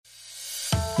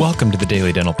Welcome to the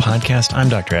Daily Dental Podcast. I'm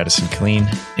Dr. Addison Killeen,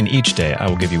 and each day I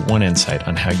will give you one insight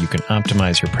on how you can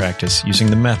optimize your practice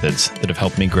using the methods that have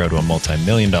helped me grow to a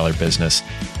multi-million-dollar business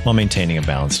while maintaining a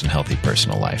balanced and healthy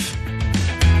personal life.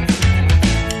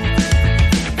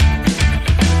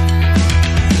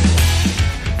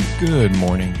 Good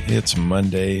morning. It's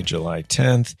Monday, July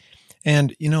 10th.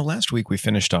 And, last week we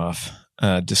finished off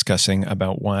discussing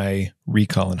about why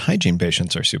recall and hygiene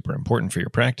patients are super important for your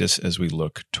practice as we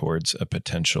look towards a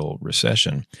potential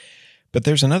recession. But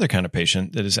there's another kind of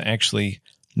patient that is actually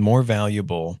more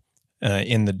valuable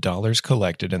in the dollars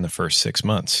collected in the first 6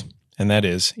 months, and that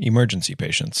is emergency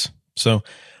patients. So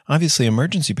obviously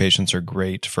emergency patients are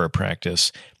great for a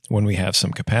practice when we have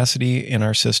some capacity in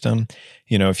our system.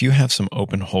 If you have some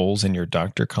open holes in your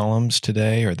doctor columns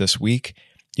today or this week,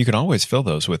 you can always fill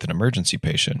those with an emergency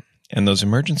patient. And those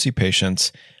emergency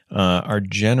patients are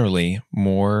generally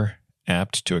more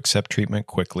apt to accept treatment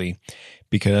quickly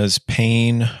because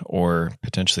pain or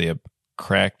potentially a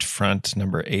cracked front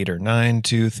number 8 or 9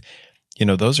 tooth,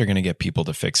 those are going to get people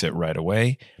to fix it right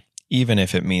away, even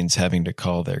if it means having to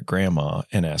call their grandma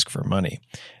and ask for money.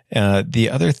 The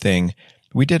other thing,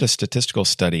 we did a statistical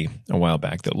study a while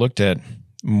back that looked at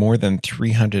more than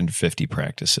 350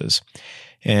 practices.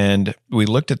 And we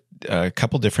looked at a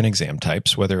couple different exam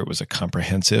types, whether it was a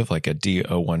comprehensive, like a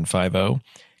D0150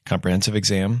 comprehensive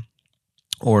exam,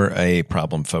 or a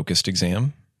problem-focused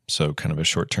exam, so kind of a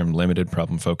short-term limited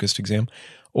problem-focused exam,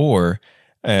 or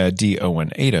a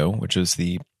D0180, which is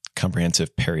the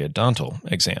comprehensive periodontal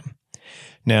exam.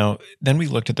 Now, then we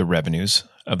looked at the revenues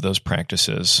of those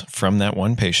practices from that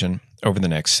one patient over the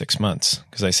next 6 months,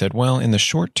 because I said, well, in the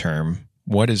short term,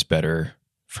 what is better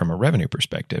from a revenue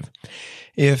perspective?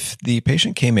 If the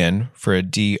patient came in for a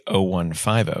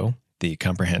D0150, the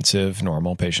comprehensive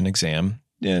normal patient exam,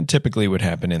 typically would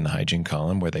happen in the hygiene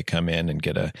column where they come in and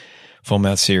get a full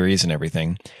mouth series and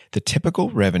everything. The typical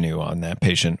revenue on that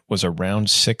patient was around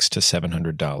 $600 to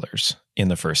 $700 in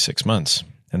the first 6 months.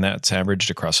 And that's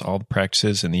averaged across all the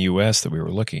practices in the U.S. that we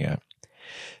were looking at.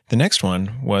 The next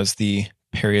one was the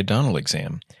periodontal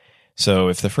exam. So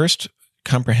if the first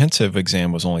comprehensive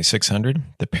exam was only $600,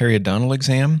 the periodontal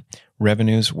exam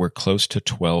revenues were close to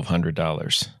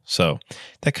 $1,200. So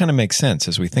that kind of makes sense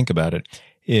as we think about it.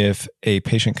 If a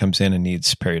patient comes in and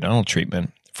needs periodontal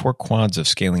treatment, 4 quads of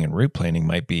scaling and root planing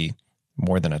might be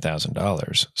more than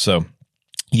 $1,000. So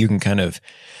you can kind of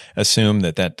assume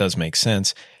that that does make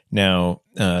sense. Now,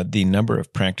 the number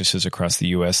of practices across the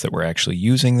U.S. that were actually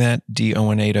using that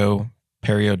D0180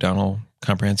 periodontal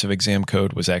comprehensive exam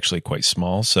code was actually quite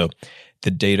small. So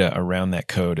the data around that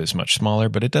code is much smaller,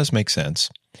 but it does make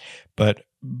sense. But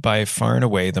by far and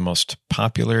away, the most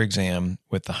popular exam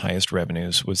with the highest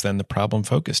revenues was then the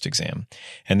problem-focused exam.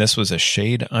 And this was a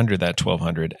shade under that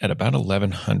 $1,200 at about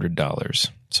 $1,100.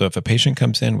 So if a patient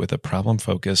comes in with a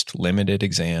problem-focused limited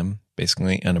exam,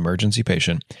 basically an emergency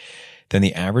patient, then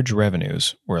the average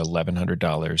revenues were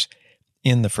 $1,100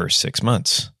 in the first 6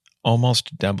 months,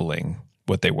 almost doubling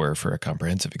what they were for a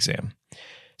comprehensive exam.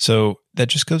 So that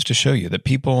just goes to show you that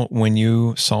people, when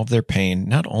you solve their pain,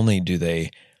 not only do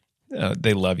they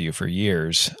love you for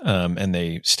years and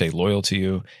they stay loyal to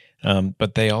you,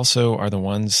 but they also are the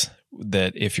ones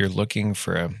that if you're looking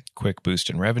for a quick boost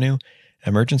in revenue,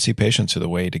 emergency patients are the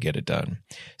way to get it done.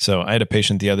 So I had a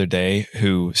patient the other day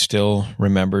who still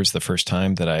remembers the first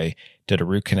time that I did a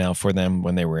root canal for them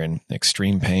when they were in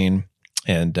extreme pain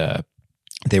and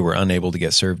they were unable to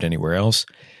get served anywhere else.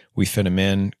 We fit them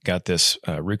in, got this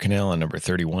root canal on number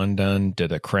 31 done,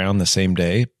 did a crown the same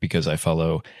day because I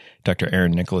follow Dr.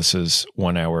 Aaron Nicholas's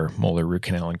 1-hour molar root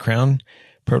canal and crown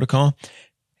protocol.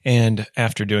 And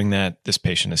after doing that, this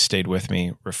patient has stayed with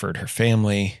me, referred her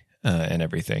family and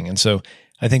everything. And so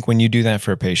I think when you do that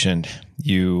for a patient,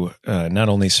 you not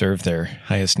only serve their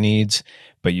highest needs,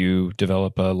 but you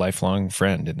develop a lifelong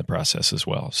friend in the process as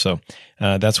well. So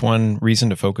that's one reason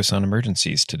to focus on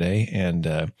emergencies today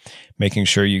and making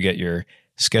sure you get your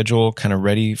schedule kind of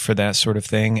ready for that sort of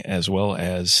thing, as well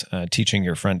as teaching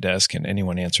your front desk and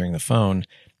anyone answering the phone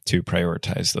to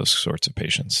prioritize those sorts of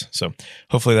patients. So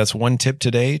hopefully that's one tip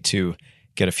today to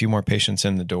get a few more patients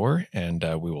in the door, and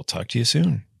we will talk to you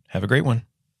soon. Have a great one.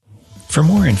 For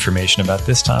more information about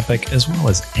this topic, as well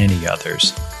as any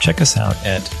others, check us out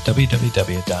at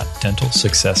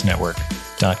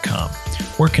www.dentalsuccessnetwork.com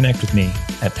or connect with me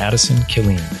at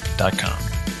addisonkilleen.com.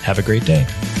 Have a great day.